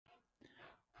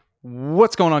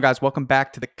What's going on, guys? Welcome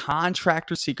back to the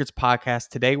Contractor Secrets Podcast.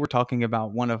 Today, we're talking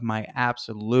about one of my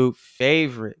absolute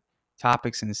favorite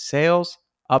topics in sales,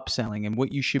 upselling, and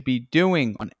what you should be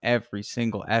doing on every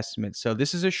single estimate. So,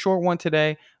 this is a short one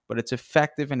today, but it's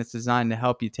effective and it's designed to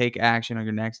help you take action on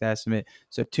your next estimate.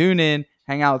 So, tune in,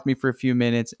 hang out with me for a few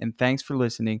minutes, and thanks for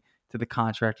listening to the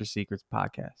Contractor Secrets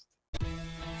Podcast.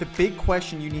 The big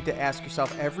question you need to ask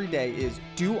yourself every day is,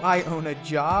 do I own a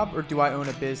job or do I own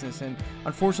a business? And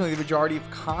unfortunately, the majority of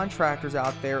contractors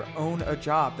out there own a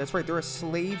job. That's right, they're a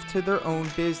slave to their own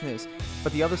business.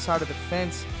 But the other side of the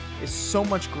fence is so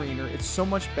much greener, it's so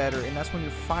much better, and that's when you're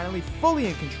finally fully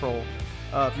in control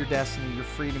of your destiny, your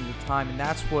freedom, your time. And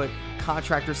that's what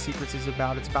Contractor Secrets is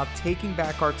about. It's about taking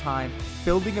back our time,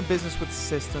 building a business with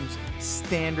systems,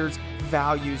 standards,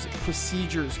 values,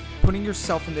 procedures, putting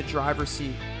yourself in the driver's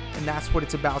seat. And that's what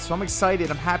it's about. So I'm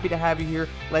excited. I'm happy to have you here.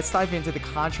 Let's dive into the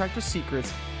Contractor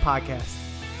Secrets podcast.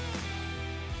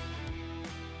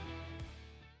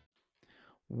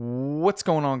 What's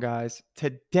going on, guys?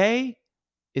 Today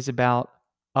is about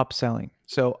upselling.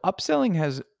 So, upselling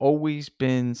has always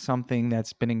been something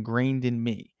that's been ingrained in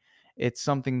me. It's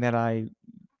something that I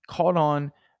caught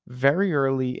on very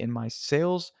early in my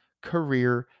sales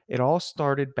career. It all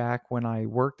started back when I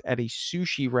worked at a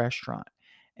sushi restaurant.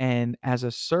 And as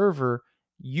a server,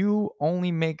 you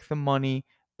only make the money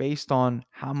based on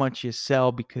how much you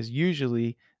sell because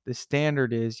usually the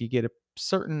standard is you get a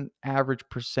certain average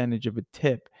percentage of a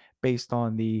tip based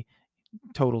on the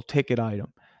total ticket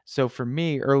item. So for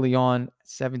me, early on,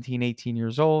 17, 18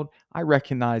 years old, I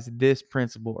recognized this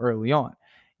principle early on.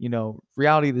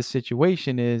 Reality of the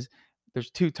situation is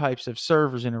there's two types of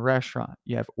servers in a restaurant.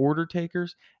 You have order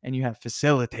takers and you have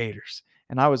facilitators.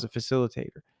 And I was a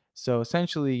facilitator. So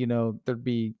essentially, there'd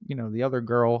be, the other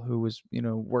girl who was,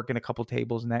 working a couple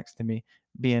tables next to me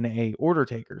being a order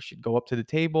taker. She'd go up to the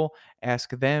table, ask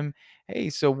them, "Hey,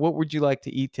 so what would you like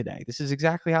to eat today?" This is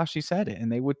exactly how she said it.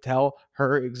 And they would tell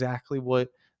her exactly what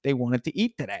they wanted to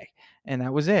eat today. And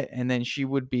that was it. And then she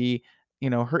would be,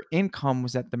 her income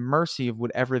was at the mercy of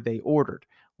whatever they ordered.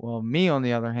 Well, me, on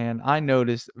the other hand, I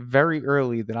noticed very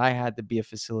early that I had to be a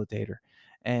facilitator.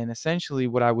 And essentially,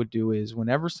 what I would do is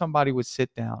whenever somebody would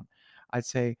sit down, I'd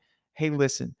say, "Hey,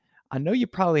 listen, I know you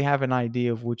probably have an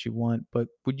idea of what you want, but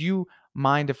would you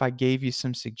mind if I gave you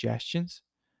some suggestions?"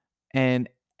 And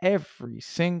every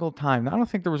single time, I don't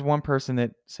think there was one person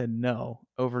that said no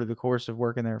over the course of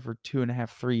working there for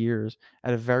 2.5, 3 years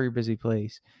at a very busy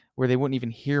place where they wouldn't even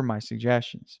hear my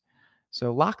suggestions.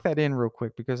 So lock that in real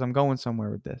quick because I'm going somewhere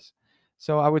with this.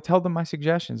 So I would tell them my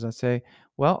suggestions. I'd say,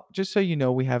 "Well, just so you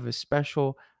know, we have a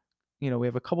special, we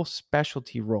have a couple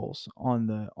specialty rolls on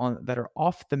that are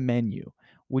off the menu.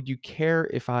 Would you care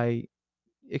if I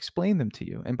explain them to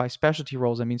you?" And by specialty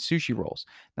rolls, I mean sushi rolls.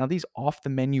 Now, these off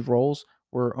the menu rolls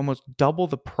were almost double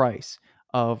the price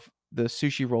of the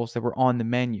sushi rolls that were on the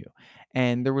menu.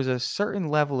 And there was a certain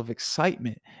level of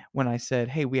excitement when I said,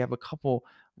 "Hey, we have a couple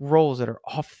rolls that are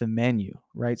off the menu,"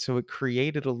 right? So it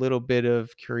created a little bit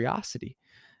of curiosity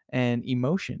and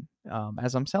emotion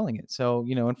as I'm selling it. So,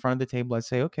 in front of the table, I'd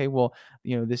say, "Okay, well,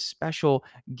 this special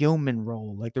Gilman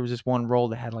roll, like there was this one roll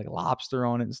that had like lobster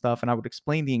on it and stuff." And I would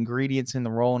explain the ingredients in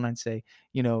the roll and I'd say,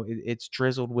 it's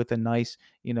drizzled with a nice,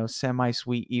 semi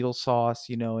sweet eel sauce,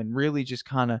 and really just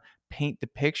kind of paint the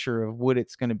picture of what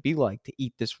it's going to be like to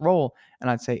eat this roll. And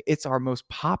I'd say, "It's our most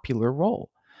popular roll."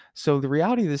 So the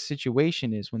reality of this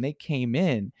situation is when they came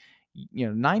in,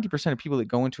 90% of people that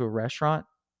go into a restaurant,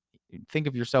 think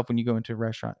of yourself when you go into a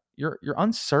restaurant. You're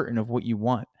uncertain of what you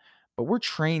want, but we're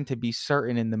trained to be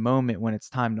certain in the moment when it's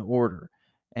time to order.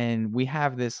 And we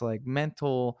have this like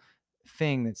mental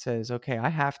thing that says, "Okay, I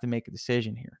have to make a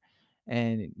decision here."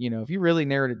 And if you really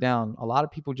narrowed it down, a lot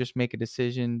of people just make a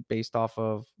decision based off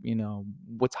of,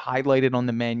 what's highlighted on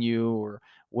the menu or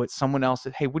what someone else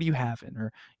said, "Hey, what are you having?"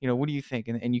 Or, "What do you think?"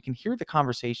 And you can hear the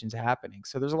conversations happening.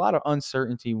 So there's a lot of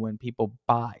uncertainty when people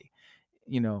buy,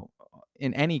 you know,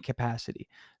 in any capacity.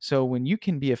 So when you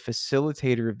can be a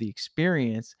facilitator of the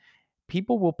experience,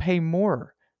 people will pay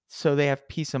more so they have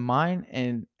peace of mind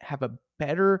and have a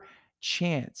better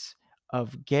chance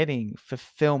of getting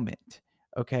fulfillment.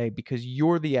 Okay, because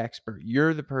you're the expert,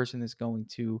 you're the person that's going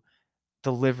to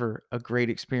deliver a great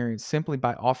experience simply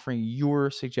by offering your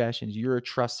suggestions. You're a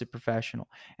trusted professional.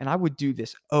 And I would do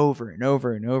this over and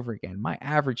over and over again. My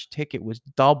average ticket was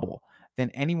double than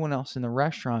anyone else in the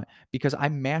restaurant because I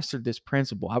mastered this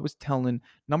principle. I was telling,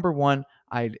 number one,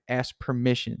 I'd ask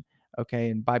permission. Okay.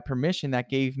 And by permission, that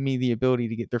gave me the ability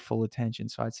to get their full attention.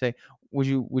 So I'd say, would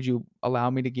you allow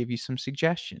me to give you some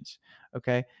suggestions?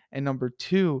 Okay. And number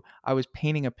two, I was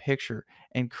painting a picture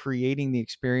and creating the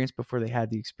experience before they had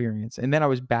the experience. And then I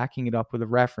was backing it up with a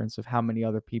reference of how many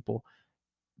other people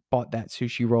bought that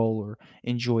sushi roll or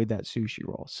enjoyed that sushi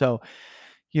roll. So,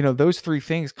 those 3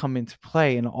 things come into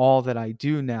play in all that I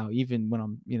do now, even when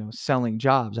I'm, selling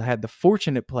jobs. I had the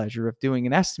fortunate pleasure of doing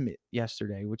an estimate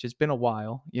yesterday, which has been a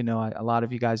while. A lot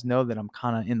of you guys know that I'm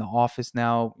kind of in the office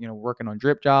now, working on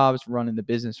drip jobs, running the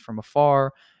business from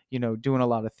afar, doing a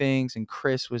lot of things. And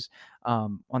Chris was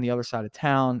on the other side of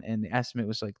town, and the estimate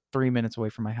was like 3 minutes away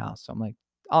from my house. So I'm like,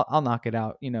 I'll knock it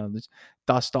out, just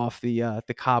dust off the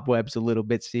cobwebs a little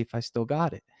bit, see if I still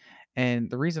got it. And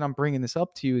the reason I'm bringing this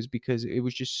up to you is because it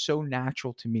was just so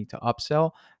natural to me to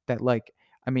upsell that, like,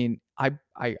 I mean, I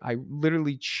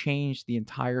literally changed the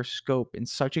entire scope in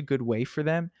such a good way for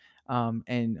them,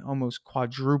 and almost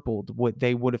quadrupled what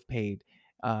they would have paid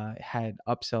had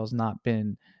upsells not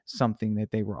been something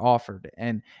that they were offered.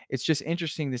 And it's just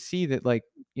interesting to see that, like,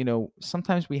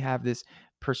 sometimes we have this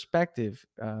perspective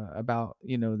about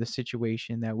the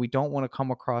situation, that we don't want to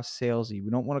come across salesy, we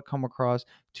don't want to come across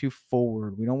too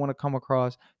forward, we don't want to come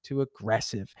across too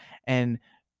aggressive. And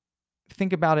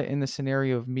think about it in the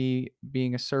scenario of me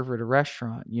being a server at a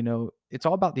restaurant. It's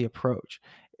all about the approach.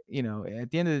 At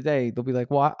the end of the day, they'll be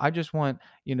like, well, I just want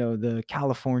the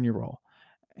California roll.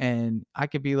 And I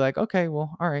could be like, okay,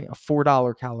 well, all right, a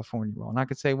 $4 California roll. And I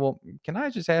could say, well, can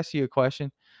I just ask you a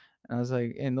question? And I was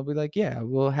like, and they'll be like, yeah,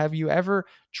 well, have you ever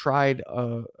tried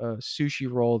a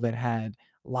sushi roll that had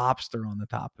lobster on the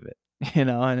top of it?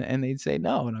 And they'd say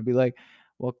no. And I'd be like,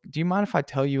 well, do you mind if I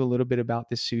tell you a little bit about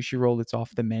this sushi roll that's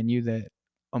off the menu that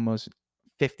almost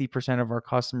 50% of our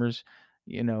customers,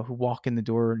 who walk in the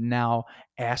door now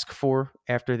ask for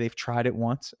after they've tried it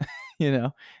once, you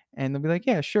know? And they'll be like,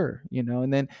 yeah, sure.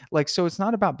 And then, like, so it's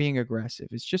not about being aggressive.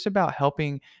 It's just about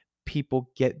helping people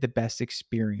get the best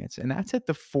experience. And that's at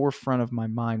the forefront of my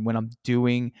mind when I'm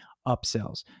doing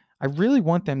upsells. I really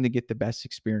want them to get the best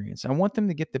experience. I want them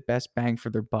to get the best bang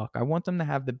for their buck. I want them to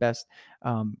have the best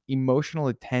emotional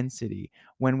intensity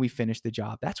when we finish the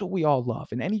job. That's what we all love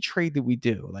in any trade that we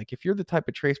do. Like, if you're the type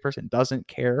of tradesperson doesn't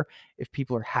care if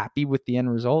people are happy with the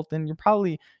end result, then you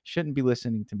probably shouldn't be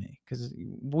listening to me, because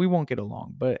we won't get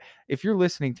along. But if you're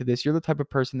listening to this, you're the type of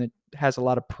person that has a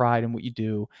lot of pride in what you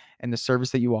do and the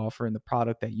service that you offer and the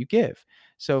product that you give.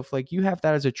 So if, like, you have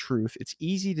that as a truth, it's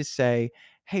easy to say,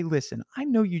 hey, listen, I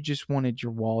know you just wanted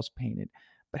your walls painted,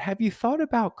 but have you thought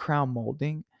about crown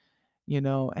molding?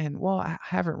 And, well, I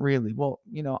haven't really. Well,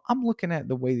 I'm looking at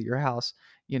the way that your house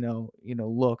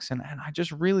looks, and I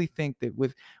just really think that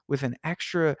with an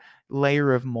extra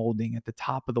layer of molding at the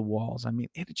top of the walls, I mean,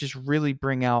 it just really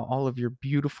bring out all of your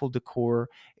beautiful decor.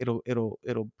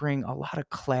 It'll bring a lot of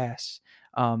class,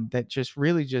 that just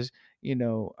really just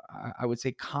I would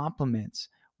say complements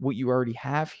what you already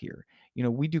have here.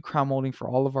 We do crown molding for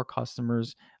all of our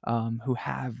customers, who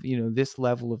have this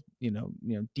level of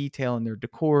detail in their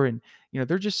decor, and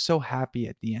they're just so happy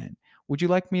at the end. Would you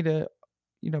like me to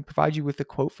provide you with a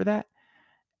quote for that?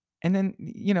 And then,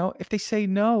 if they say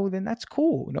no, then that's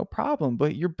cool, no problem.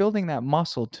 But you're building that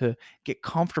muscle to get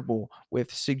comfortable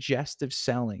with suggestive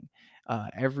selling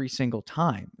every single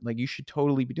time. Like, you should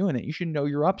totally be doing it. You should know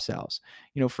your upsells.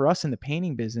 For us in the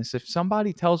painting business, if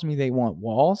somebody tells me they want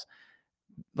walls,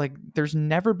 like, there's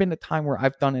never been a time where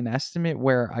I've done an estimate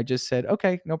where I just said,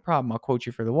 okay, no problem, I'll quote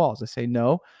you for the walls. I say,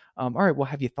 no. All right, well,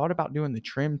 have you thought about doing the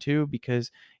trim too? Because,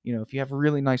 if you have a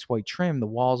really nice white trim, the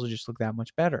walls will just look that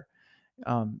much better.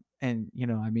 And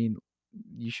I mean,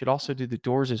 you should also do the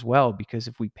doors as well, because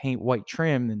if we paint white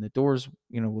trim, then the doors,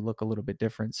 will look a little bit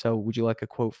different. So would you like a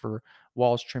quote for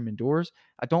walls, trim, and doors?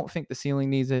 I don't think the ceiling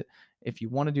needs it. If you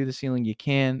want to do the ceiling, you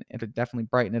can. It'll definitely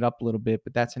brighten it up a little bit,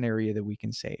 but that's an area that we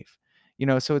can save.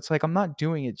 So it's like, I'm not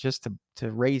doing it just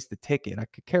to raise the ticket. I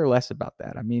could care less about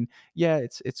that. I mean, yeah,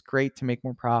 it's great to make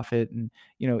more profit, and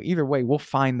either way, we'll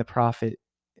find the profit.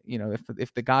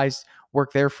 If the guys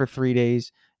work there for 3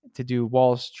 days to do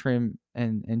walls, trim,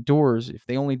 and doors, if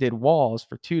they only did walls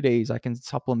for 2 days, I can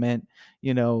supplement,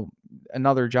 you know,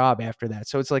 another job after that.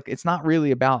 So it's like, it's not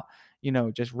really about,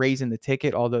 just raising the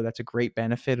ticket, although that's a great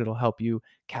benefit. It'll help you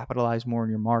capitalize more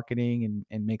in your marketing,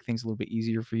 and make things a little bit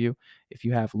easier for you if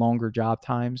you have longer job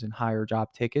times and higher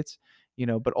job tickets.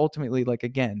 But ultimately, like,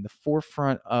 again, the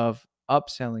forefront of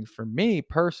upselling for me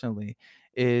personally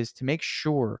is to make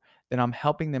sure that I'm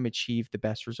helping them achieve the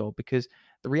best result. Because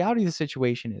the reality of the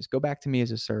situation is, go back to me as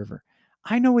a server.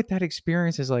 I know what that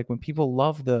experience is like when people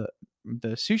love the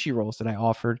sushi rolls that I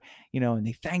offered, and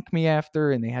they thanked me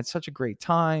after, and they had such a great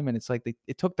time. And it's like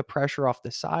it took the pressure off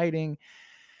deciding.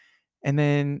 And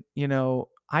then,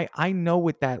 I know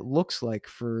what that looks like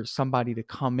for somebody to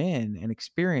come in and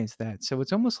experience that. So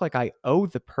it's almost like I owe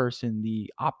the person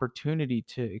the opportunity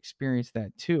to experience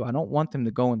that too. I don't want them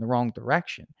to go in the wrong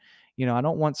direction. I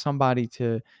don't want somebody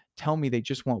to tell me they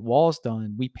just want walls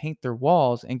done. We paint their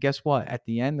walls, and guess what? At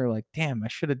the end, they're like, "Damn, I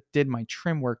should have did my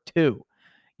trim work too."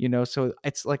 So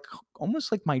it's like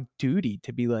almost like my duty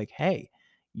to be like, "Hey,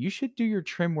 you should do your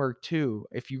trim work too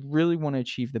if you really want to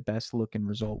achieve the best looking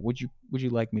result. Would you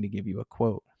like me to give you a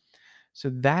quote?" So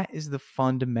that is the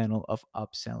fundamental of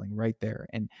upselling right there.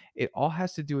 And it all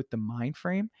has to do with the mind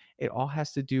frame. It all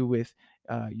has to do with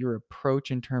your approach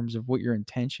in terms of what your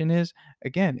intention is.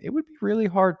 Again, it would be really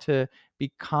hard to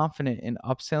be confident in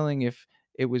upselling if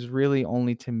it was really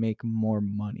only to make more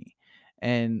money.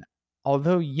 And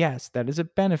although, yes, that is a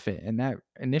benefit. And that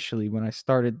initially, when I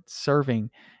started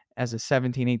serving as a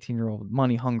 17, 18-year-old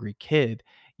money hungry kid,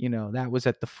 that was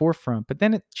at the forefront. But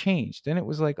then it changed. Then it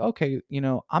was like, okay,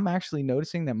 I'm actually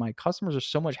noticing that my customers are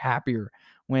so much happier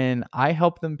when I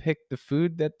help them pick the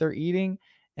food that they're eating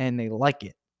and they like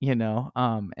it,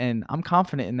 and I'm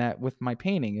confident in that with my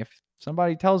painting. If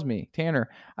somebody tells me, Tanner,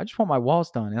 I just want my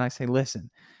walls done, and I say, listen,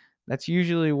 that's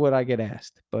usually what I get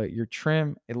asked, but your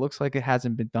trim, it looks like it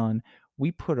hasn't been done.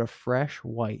 We put a fresh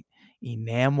white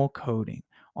enamel coating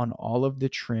on all of the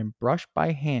trim, brushed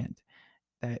by hand,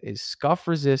 that is scuff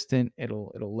resistant.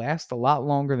 It'll last a lot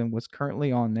longer than what's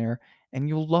currently on there, and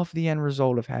you'll love the end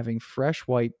result of having fresh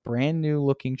white, brand new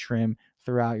looking trim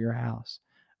throughout your house.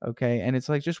 Okay? And it's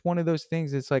like just one of those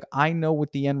things. It's like I know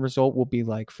what the end result will be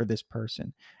like for this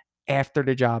person after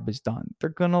the job is done. They're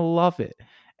going to love it.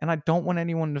 And I don't want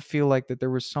anyone to feel like that there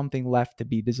was something left to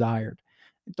be desired.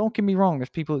 Don't get me wrong. There's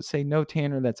people that say, no,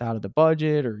 Tanner, that's out of the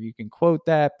budget, or you can quote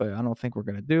that, but I don't think we're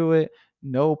going to do it.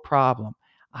 No problem.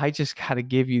 I just got to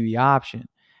give you the option.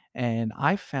 And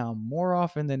I found more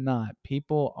often than not,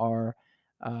 people are,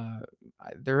 uh,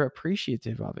 they're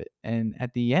appreciative of it. And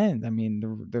at the end, I mean,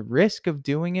 the risk of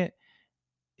doing it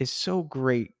is so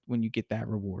great when you get that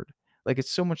reward. Like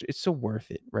it's so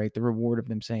worth it, right? The reward of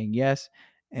them saying yes,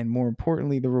 and more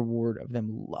importantly, the reward of them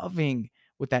loving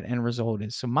what that end result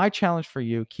is. So my challenge for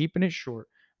you, keeping it short,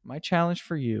 my challenge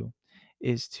for you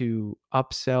is to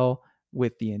upsell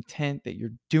with the intent that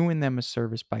you're doing them a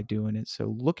service by doing it.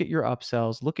 So look at your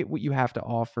upsells, look at what you have to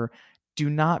offer. Do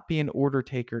not be an order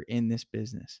taker in this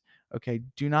business. Okay?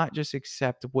 Do not just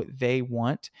accept what they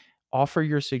want. Offer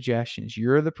your suggestions.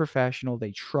 You're the professional,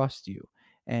 they trust you.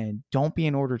 And don't be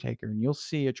an order taker, and you'll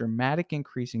see a dramatic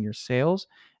increase in your sales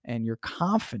and your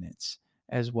confidence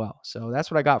as well. So that's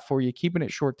what I got for you. Keeping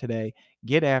it short today.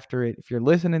 Get after it. If you're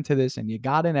listening to this and you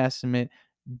got an estimate,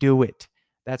 do it.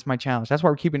 That's my challenge. That's why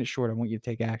we're keeping it short. I want you to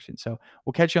take action. So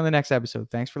we'll catch you on the next episode.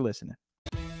 Thanks for listening.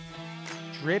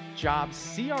 Drip Jobs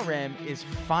CRM is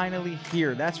finally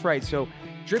here. That's right. So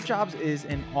Drip Jobs is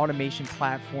an automation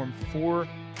platform for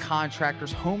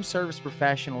contractors, home service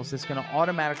professionals that's going to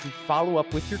automatically follow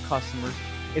up with your customers.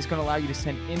 It's going to allow you to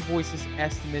send invoices,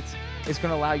 estimates. It's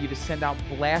going to allow you to send out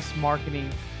blast marketing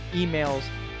emails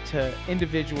to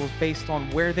individuals based on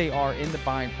where they are in the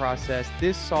buying process.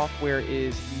 This software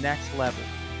is next level.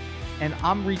 And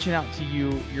I'm reaching out to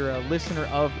you. You're a listener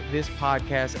of this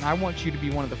podcast, and I want you to be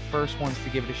one of the first ones to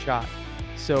give it a shot.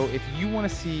 So if you want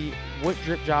to see what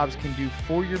Drip Jobs can do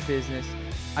for your business,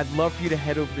 I'd love for you to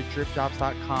head over to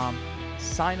dripjobs.com,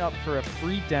 sign up for a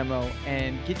free demo,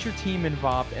 and get your team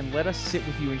involved, and let us sit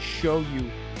with you and show you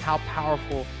how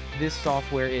powerful this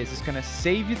software is. It's going to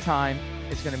save you time,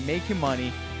 it's going to make you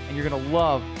money, and you're going to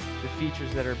love the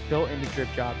features that are built into Drip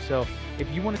Jobs. So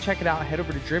if you want to check it out, head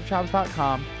over to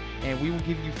dripjobs.com, and we will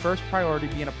give you first priority,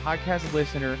 being a podcast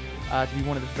listener, to be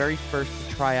one of the very first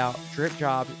to try out Drip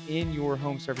Jobs in your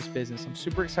home service business. I'm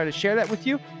super excited to share that with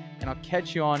you, and I'll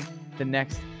catch you on the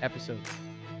next episode.